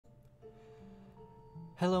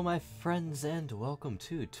Hello my friends and welcome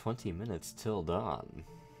to 20 Minutes Till Dawn,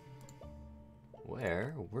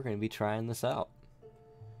 where we're going to be trying this out.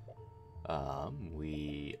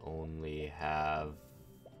 We only have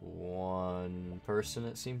one person,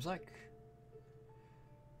 it seems like.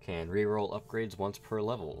 Can reroll upgrades once per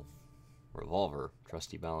level. Revolver,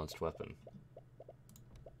 trusty balanced weapon.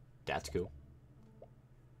 That's cool.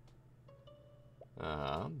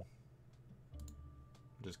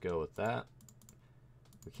 Just go with that.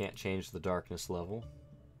 We can't change the darkness level.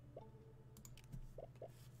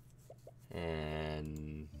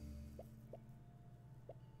 And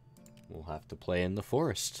we'll have to play in the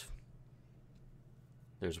forest.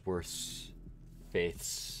 There's worse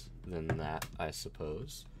faiths than that, I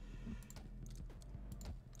suppose.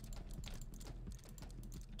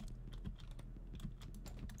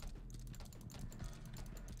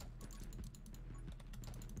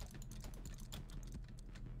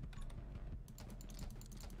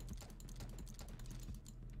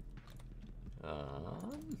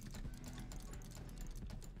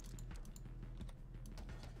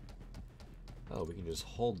 Oh, we can just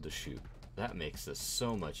hold the shoot. That makes this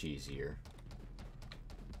so much easier.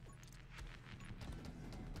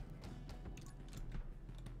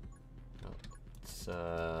 Oh, let's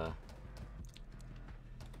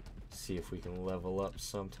see if we can level up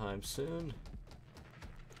sometime soon.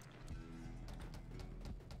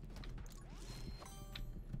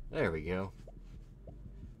 There we go.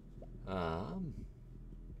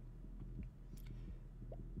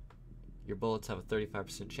 Your bullets have a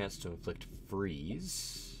 35% chance to inflict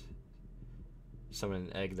freeze. Summon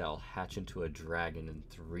an egg that will hatch into a dragon in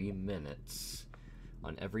 3 minutes.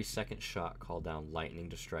 On every second shot, call down lightning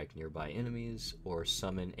to strike nearby enemies, or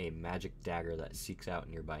summon a magic dagger that seeks out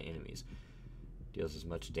nearby enemies. Deals as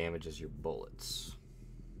much damage as your bullets.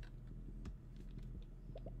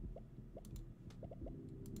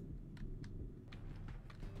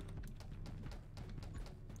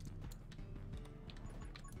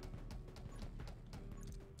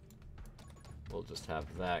 We'll just have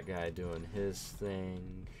that guy doing his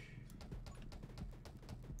thing.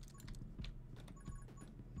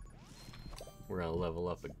 We're gonna level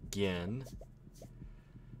up again.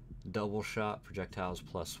 Double shot, projectiles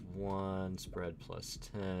 +1, spread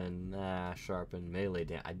 +10, sharpen, melee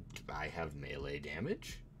damage. I have melee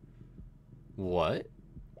damage? What?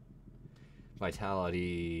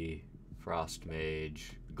 Vitality, frost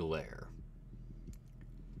mage, glare.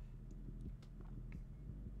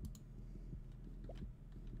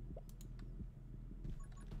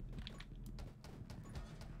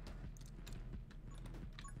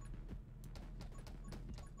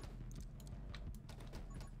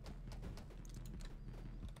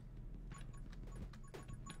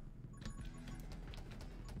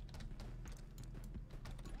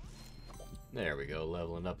 There we go,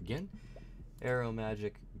 leveling up again. Arrow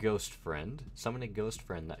magic, ghost friend. Summon a ghost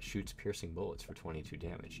friend that shoots piercing bullets for 22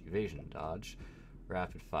 damage. Evasion, dodge,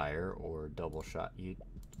 rapid fire, or double shot. You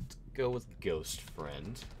go with ghost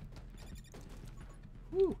friend.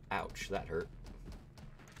 Woo, ouch, that hurt.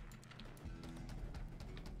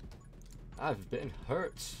 I've been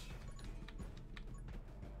hurt.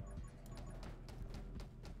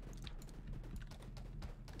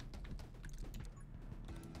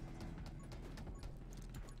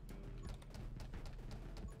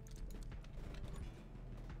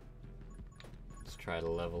 Try to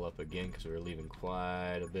level up again because we're leaving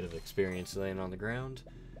quite a bit of experience laying on the ground.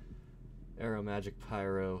 Arrow magic,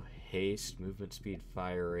 pyro, haste, movement speed,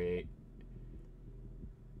 fire rate,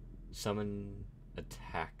 summon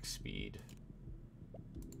attack speed.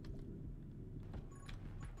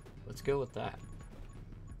 Let's go with that.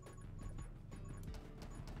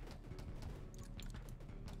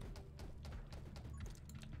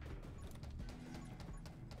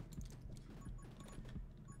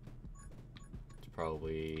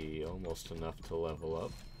 Probably almost enough to level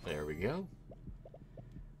up. There we go.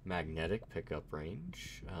 Magnetic pickup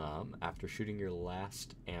range. After shooting your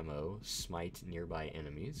last ammo, smite nearby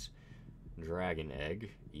enemies. Dragon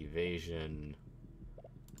egg. Evasion.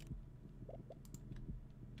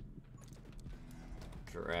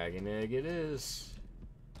 Dragon egg it is.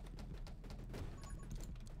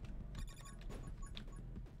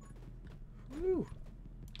 Woo.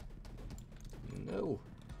 No.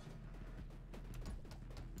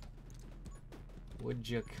 Would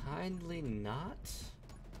you kindly not?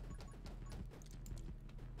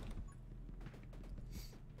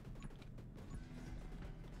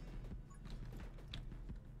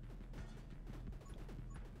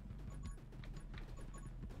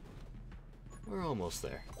 We're almost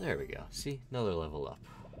there. There we go. See? Another level up.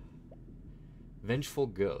 Vengeful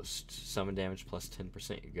Ghost. Summon damage plus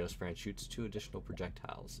 10%. Your ghost friend shoots 2 additional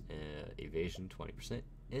projectiles. Evasion 20%.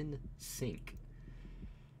 In sync.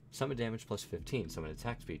 Summon damage plus 15. Summon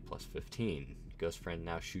attack speed plus 15. Ghost friend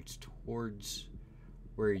now shoots towards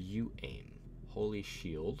where you aim. Holy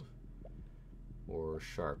Shield or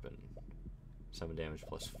Sharpen. Summon damage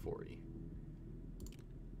plus 40.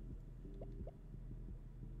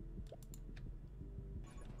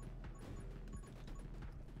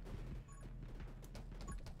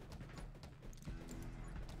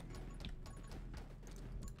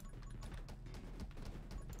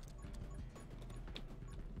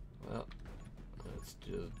 Well, let's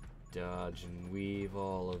just dodge and weave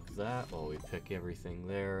all of that while we pick everything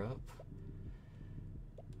there up.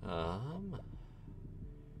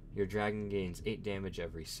 Your dragon gains 8 damage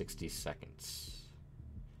every 60 seconds.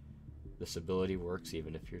 This ability works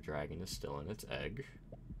even if your dragon is still in its egg.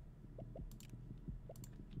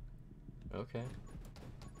 Okay.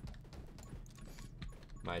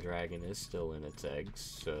 My dragon is still in its eggs,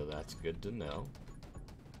 so that's good to know.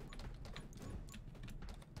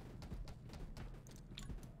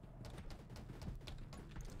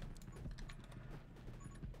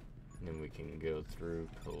 And then we can go through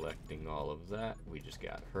collecting all of that. We just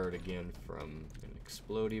got hurt again from an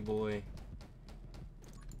explodey boy.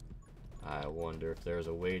 I wonder if there's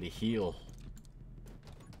a way to heal.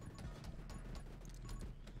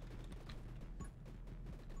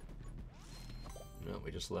 No,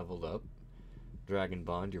 we just leveled up. Dragon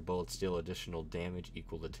Bond, your bullets deal additional damage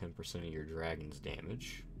equal to 10% of your dragon's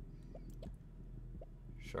damage.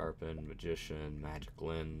 Sharpen, Magician, Magic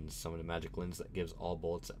Lens. Summon a Magic Lens that gives all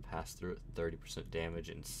bullets that pass through it 30% damage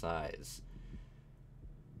in size.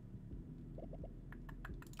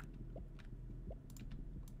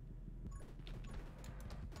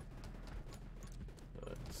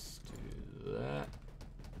 Let's do that.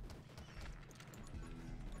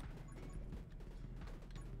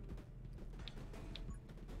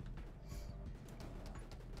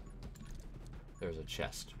 There's a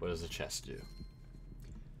chest. What does the chest do?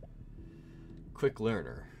 Quick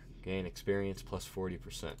Learner. Gain experience plus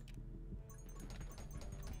 40%.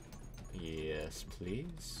 Yes,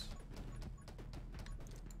 please.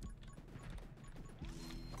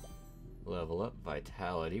 Level up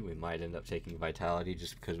Vitality. We might end up taking Vitality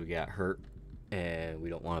just because we got hurt and we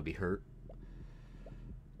don't want to be hurt.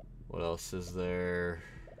 What else is there?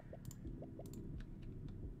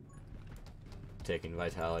 Taking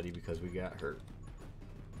Vitality because we got hurt.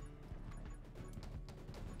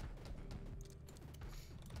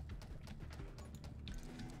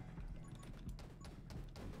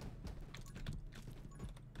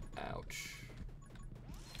 Ouch.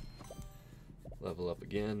 Level up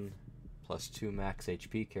again. Plus 2 max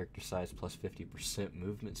HP, character size plus 50%,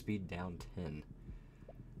 movement speed down 10.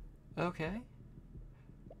 Okay.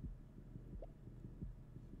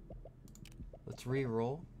 Let's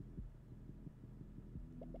re-roll.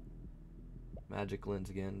 Magic Lens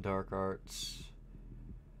again, Dark Arts.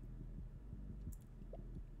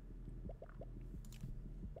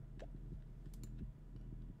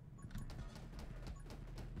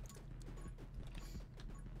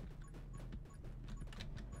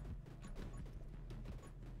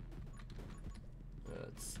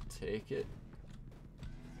 Let's take it.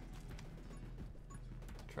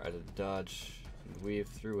 Try to dodge and weave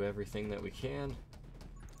through everything that we can.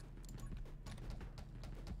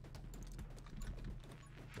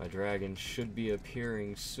 My dragon should be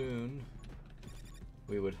appearing soon.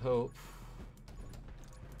 We would hope.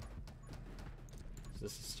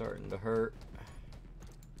 This is starting to hurt.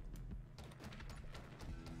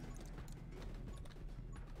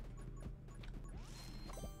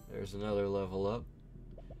 There's another level up.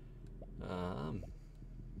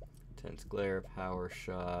 Intense Glare, Power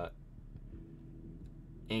Shot,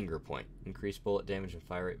 Anger Point. Increase bullet damage and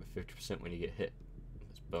fire rate by 50% when you get hit.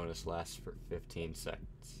 This bonus lasts for 15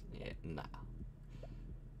 seconds. Yeah, nah.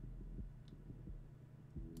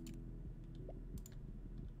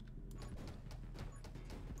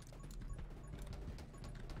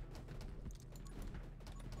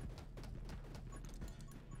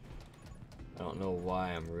 I don't know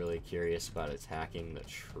why I'm really curious about attacking the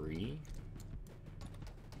tree.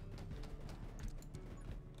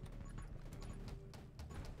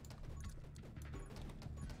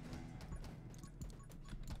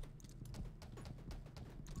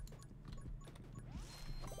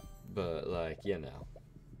 But, like, you know,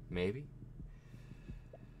 maybe.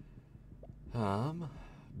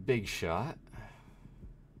 Big shot.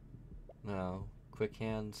 No. Quick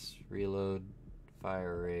hands, reload,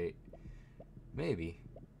 fire rate. Maybe.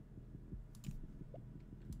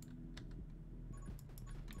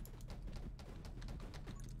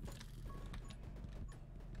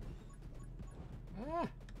 Ah.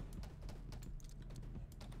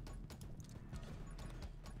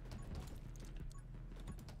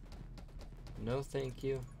 No, thank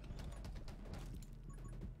you.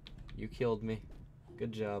 You killed me.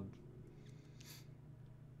 Good job.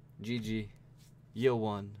 GG. You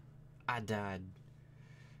won. I died.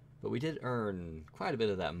 But we did earn quite a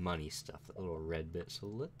bit of that money stuff, that little red bit. So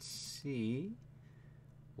let's see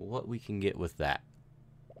what we can get with that.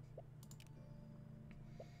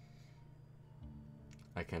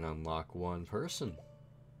 I can unlock one person.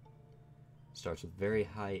 Starts with very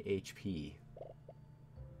high HP.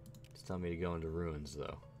 It's telling me to go into ruins,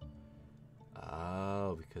 though.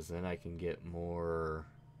 Oh, because then I can get more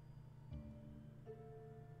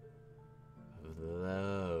of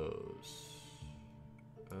those.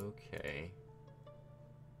 Okay.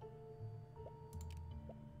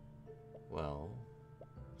 Well,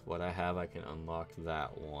 with what I have, I can unlock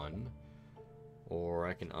that one. Or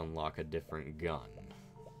I can unlock a different gun.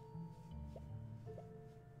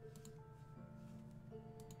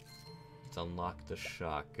 Let's unlock the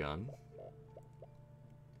shotgun.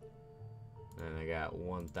 And I got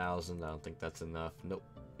 1,000. I don't think that's enough. Nope,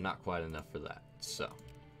 not quite enough for that. So.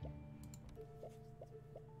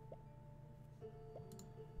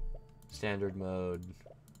 Standard mode.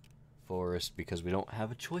 Forest, because we don't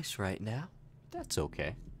have a choice right now. That's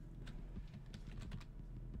okay.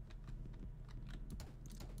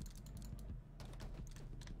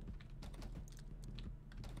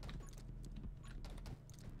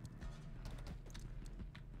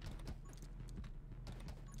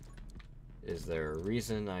 Is there a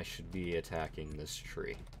reason I should be attacking this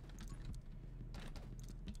tree?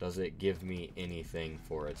 Does it give me anything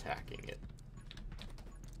for attacking it?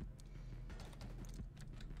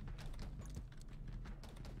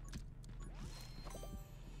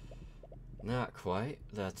 Not quite.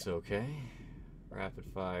 That's okay. Rapid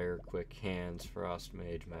fire, quick hands, frost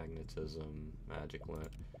mage, magnetism, magic lint.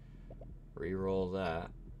 Reroll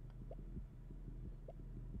that.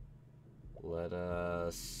 Let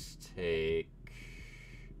us take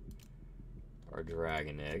our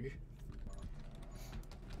dragon egg.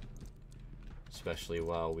 Especially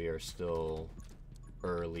while we are still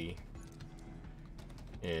early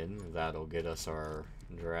in. That'll get us our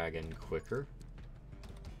dragon quicker.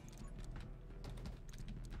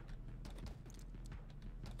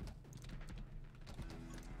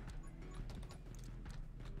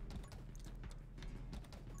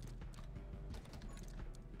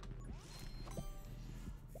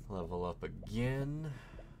 Level up again.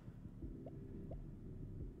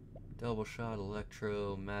 Double shot,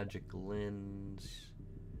 electro, magic lens.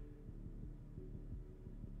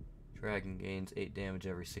 Dragon gains 8 damage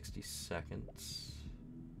every 60 seconds.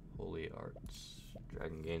 Holy arts.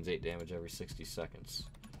 Dragon gains 8 damage every 60 seconds.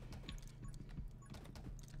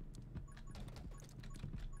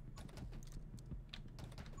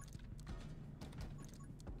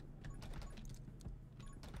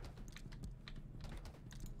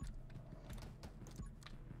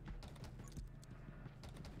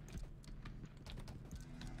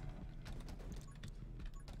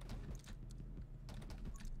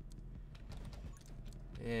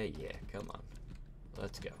 Yeah, come on.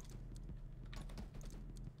 Let's go.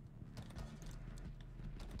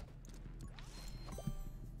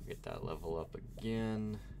 Get that level up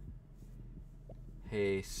again.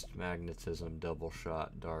 Haste, magnetism, double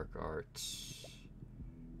shot, dark arts,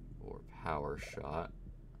 or power shot.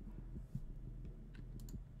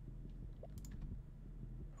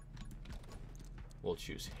 We'll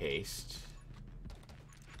choose haste.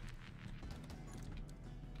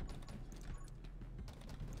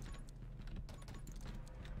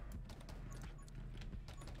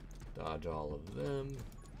 Dodge all of them.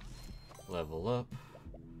 Level up.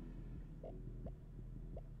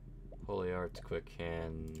 Holy Arts, quick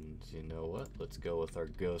hands. You know what? Let's go with our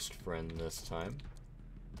ghost friend this time.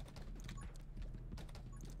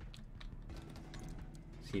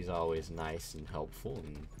 He's always nice and helpful.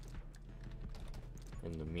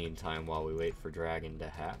 And in the meantime, while we wait for Dragon to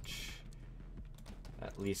hatch,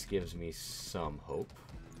 at least gives me some hope.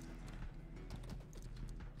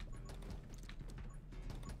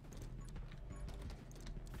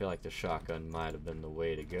 I feel like the shotgun might have been the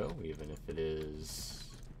way to go, even if it is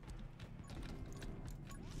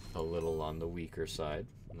a little on the weaker side.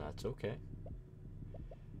 And that's okay.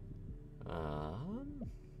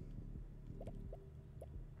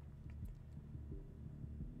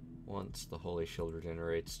 Once the Holy Shield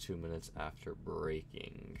regenerates 2 minutes after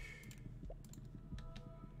breaking.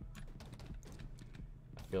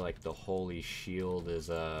 I feel like the Holy Shield is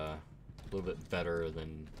a little bit better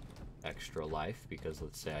than extra life, because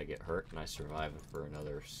let's say I get hurt and I survive it for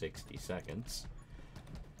another 60 seconds.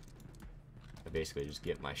 basically just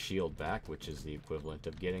get my shield back, which is the equivalent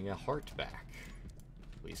of getting a heart back.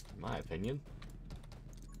 At least in my opinion.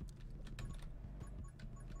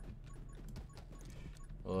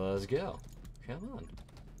 Let's go. Come on.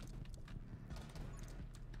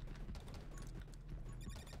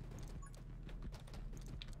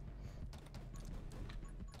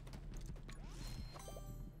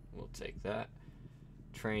 We'll take that.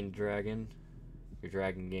 Trained dragon. Your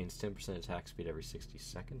dragon gains 10% attack speed every 60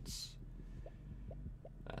 seconds.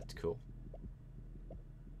 That's cool.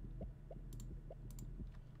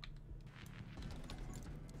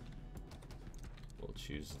 We'll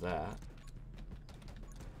choose that.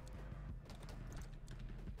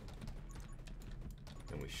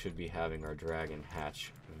 And we should be having our dragon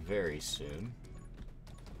hatch very soon.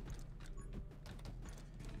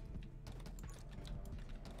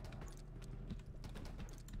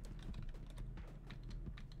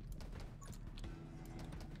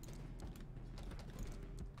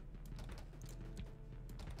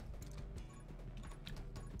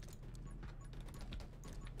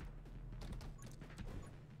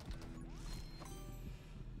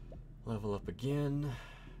 Level up again.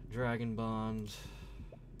 Dragon Bond.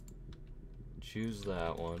 Choose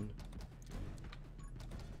that one.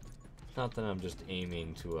 Not that I'm just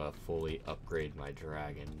aiming to fully upgrade my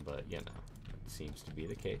dragon, but you know, it seems to be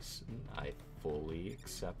the case, and I fully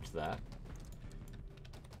accept that.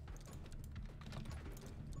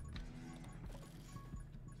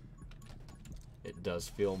 It does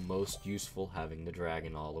feel most useful having the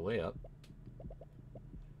dragon all the way up.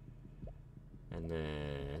 And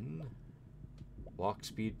then walk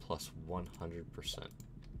speed plus 100%.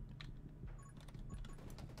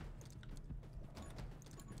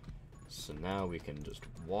 So now we can just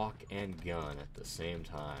walk and gun at the same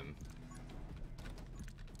time.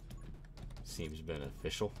 Seems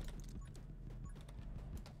beneficial.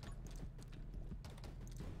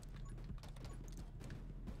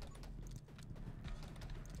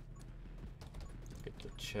 Get the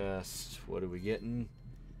chest. What are we getting?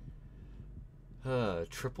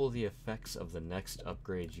 Triple the effects of the next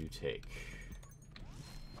upgrade you take.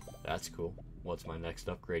 That's cool. What's my next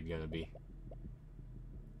upgrade gonna be?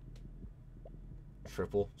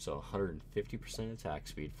 Triple, so 150% attack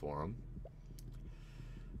speed for him.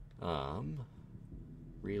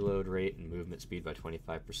 Reload rate and movement speed by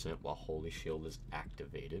 25% while Holy Shield is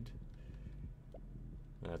activated.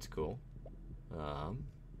 That's cool.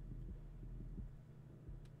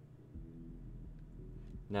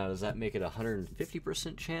 Now, does that make it a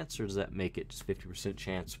 150% chance, or does that make it just 50%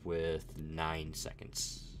 chance with 9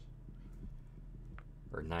 seconds?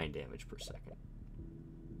 Or 9 damage per second?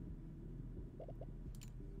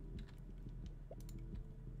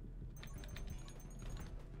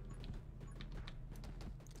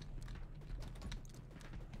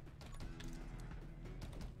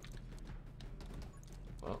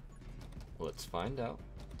 Well, let's find out.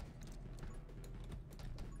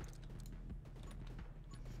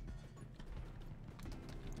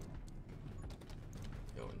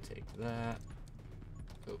 Take that.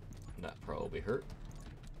 Oh, that probably hurt.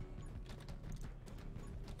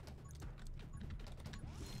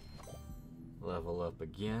 Level up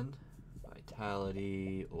again.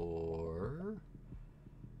 Vitality or...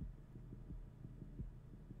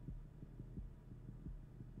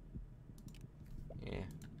 yeah,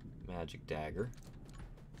 magic dagger.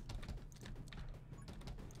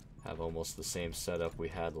 Have almost the same setup we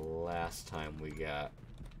had last time we got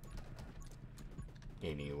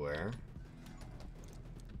anywhere.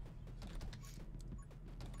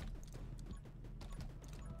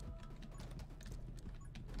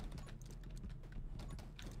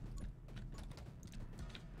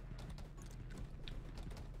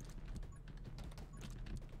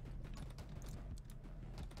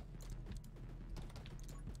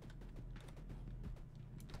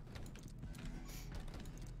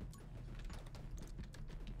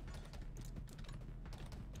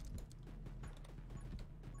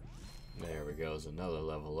 There we go, is another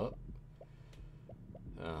level up.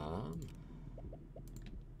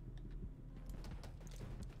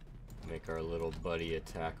 Make our little buddy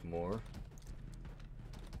attack more.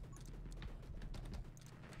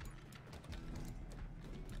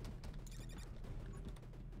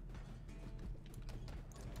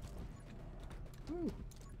 Whew.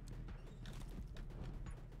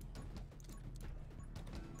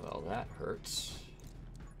 Well, that hurts.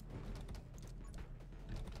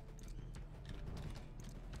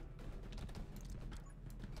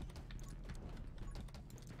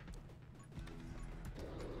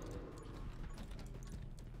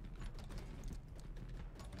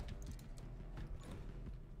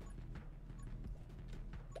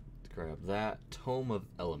 grab that. Tome of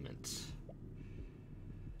Element.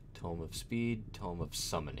 Tome of Speed, Tome of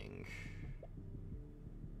Summoning.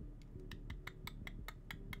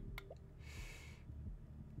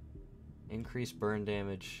 Increase burn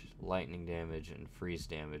damage, lightning damage, and freeze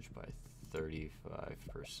damage by 35%.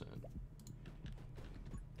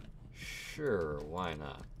 Sure, why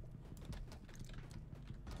not?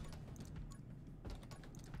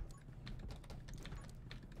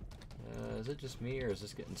 Is it just me, or is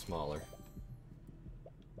this getting smaller?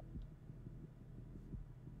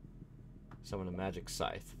 Summon a magic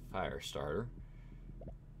scythe, fire starter.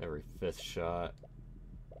 Every 5th shot.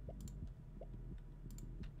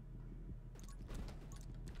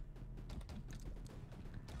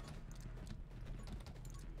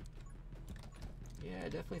 Yeah, I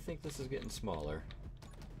definitely think this is getting smaller.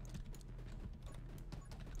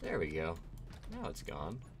 There we go. Now it's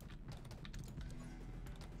gone.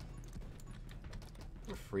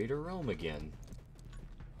 We're free to roam again.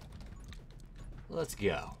 Let's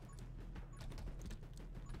go.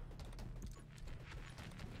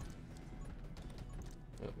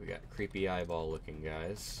 Oh, we got creepy eyeball looking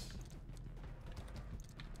guys.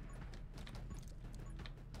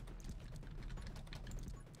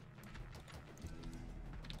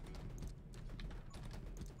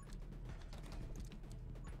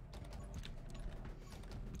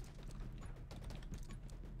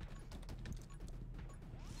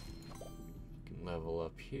 Level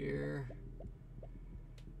up here.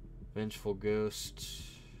 Vengeful Ghost.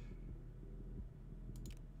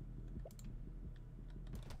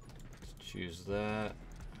 Let's choose that.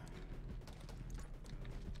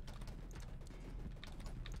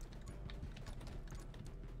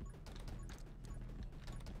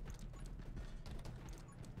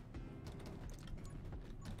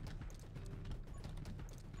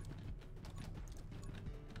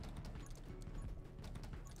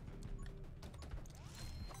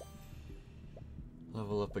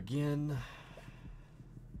 Level up again.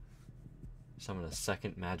 Summon a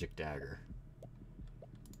second magic dagger.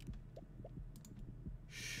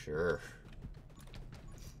 Sure.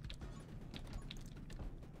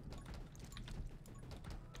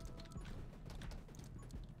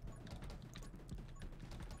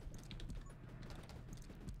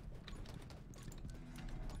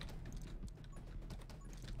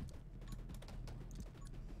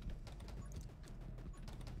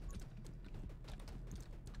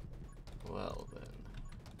 Well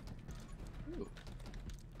then. Ooh.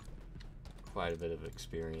 Quite a bit of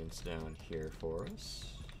experience down here for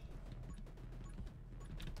us.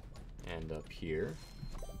 And up here.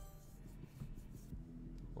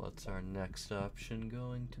 What's our next option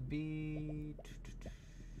going to be?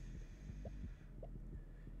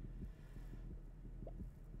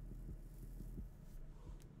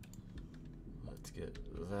 Let's get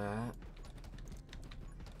that.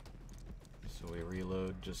 So we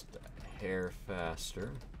reload just a hair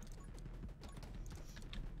faster.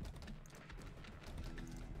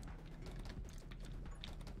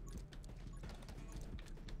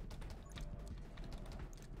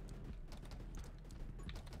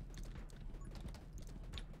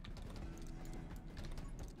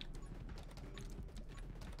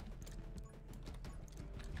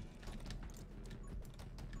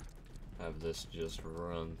 Have this just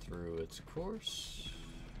run through its course.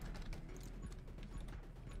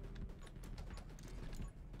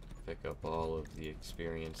 Pick up all of the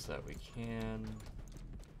experience that we can.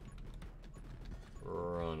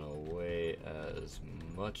 Run away as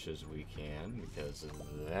much as we can, because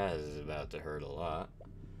that is about to hurt a lot.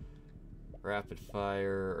 Rapid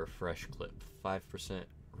fire or fresh clip. 5%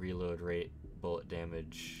 reload rate, bullet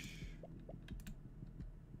damage.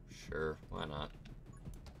 Sure, why not?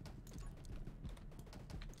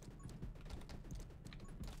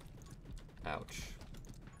 Ouch.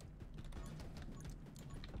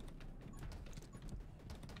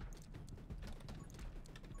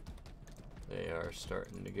 They are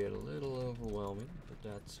starting to get a little overwhelming, but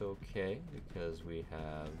that's okay because we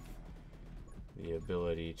have the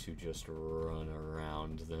ability to just run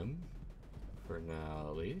around them, for now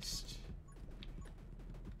at least.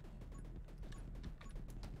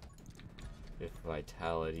 If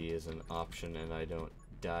vitality is an option and I don't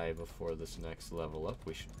die before this next level up,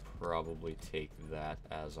 we should probably take that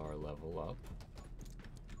as our level up.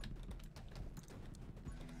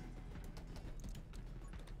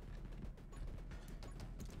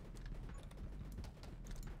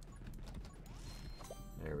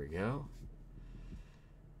 There we go.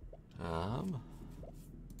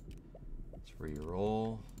 Let's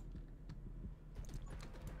re-roll.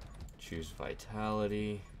 Choose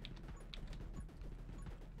vitality.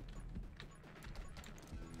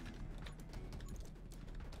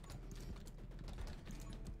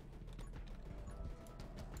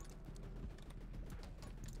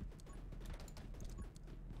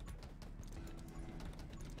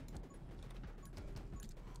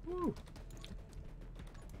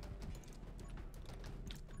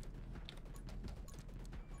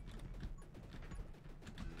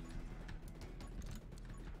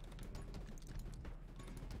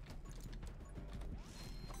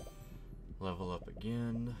 Level up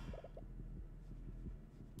again.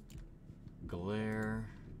 Glare.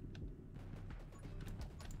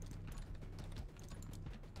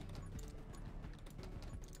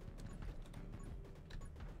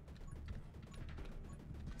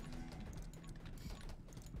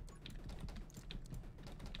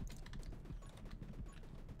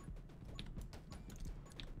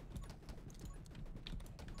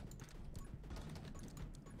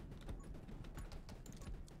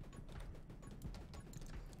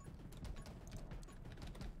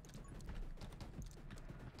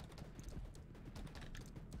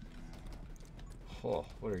 Oh,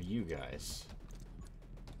 what are you guys?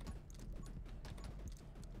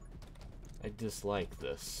 I dislike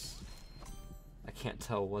this. I can't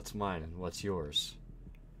tell what's mine and what's yours.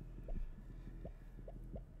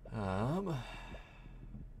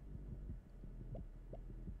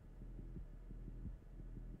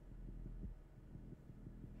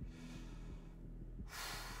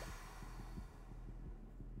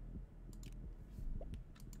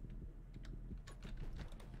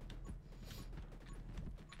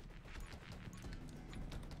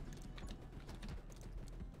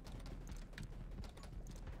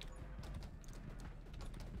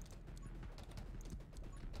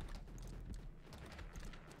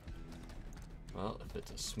 Well, if it's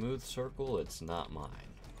a smooth circle, it's not mine.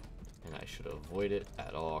 And I should avoid it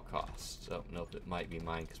at all costs. Oh, nope, it might be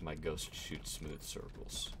mine because my ghost shoots smooth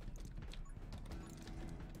circles.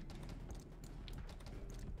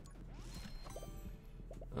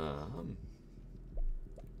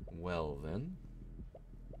 Well then.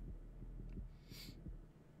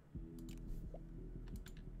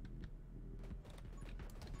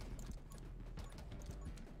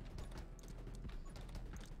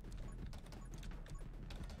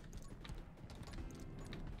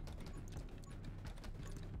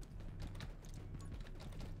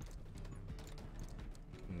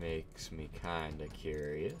 Makes me kinda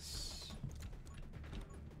curious.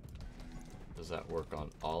 Does that work on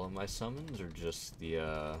all of my summons or just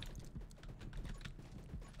the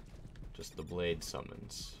blade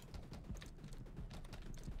summons?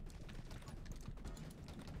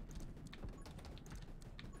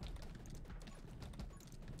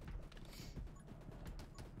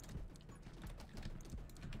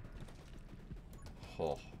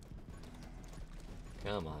 Oh.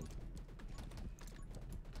 Come on.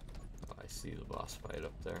 Oh, I see the boss fight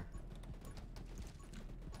up there.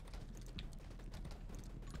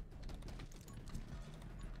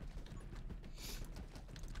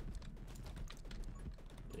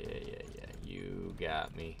 Yeah, you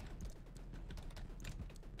got me.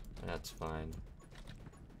 That's fine.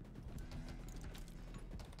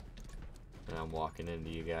 And I'm walking into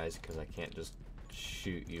you guys because I can't just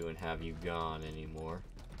shoot you and have you gone anymore.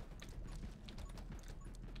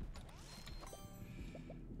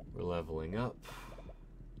 We're leveling up.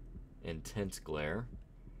 Intense glare.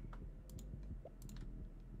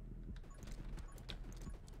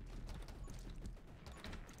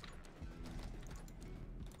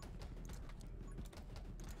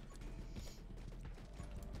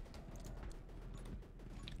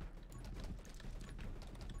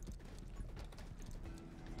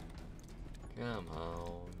 Come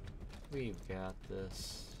on. We've got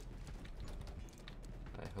this.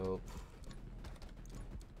 I hope.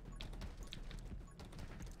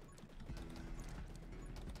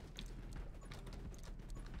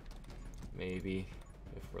 Maybe,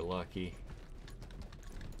 if we're lucky.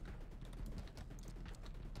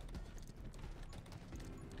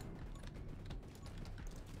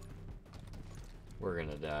 We're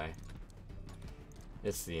gonna die.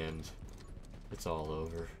 It's the end. It's all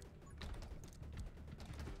over.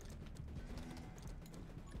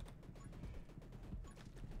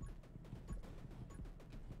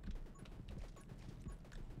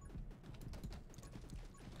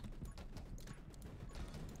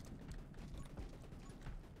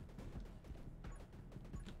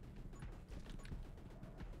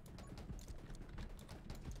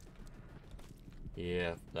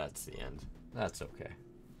 Yeah, that's the end. That's okay.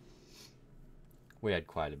 We had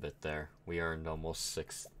quite a bit there. We earned almost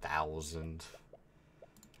 6,000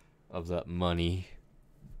 of that money.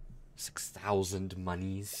 6,000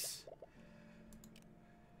 monies.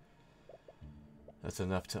 That's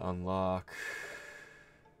enough to unlock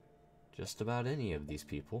just about any of these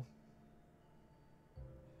people.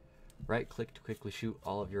 Right click to quickly shoot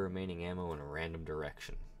all of your remaining ammo in a random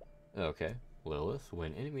direction. Okay. Lilith,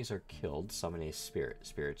 when enemies are killed, summon a spirit.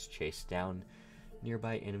 Spirits chase down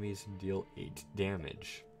nearby enemies and deal 8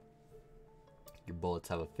 damage. Your bullets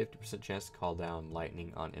have a 50% chance to call down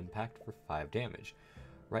lightning on impact for 5 damage.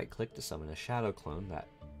 Right click to summon a shadow clone that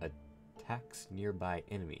Attacks nearby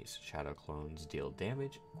enemies. Shadow clones deal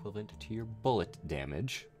damage equivalent to your bullet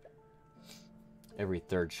damage. Every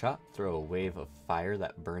third shot, throw a wave of fire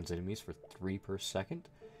that burns enemies for 3 per second.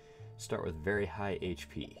 Start with very high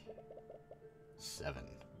HP. 7.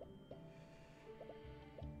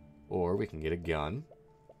 Or we can get a gun.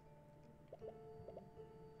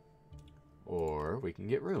 Or we can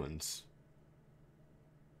get runes.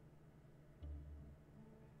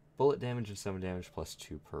 Bullet damage and 7 damage plus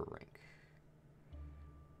 2 per rank.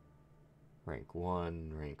 Rank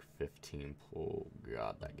 1, rank 15. Oh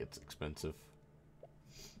god, that gets expensive.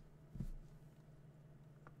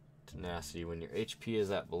 Tenacity. When your HP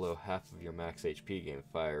is at below half of your max HP, gain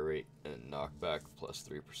fire rate and knockback plus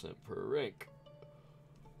 3% per rank.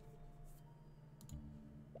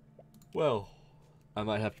 Well, I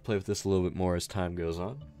might have to play with this a little bit more as time goes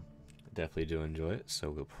on. I definitely do enjoy it, so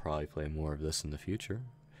we'll probably play more of this in the future.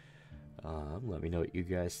 Let me know what you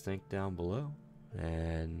guys think down below.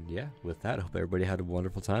 And yeah, with that, I hope everybody had a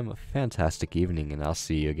wonderful time, a fantastic evening, and I'll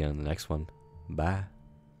see you again in the next one. Bye.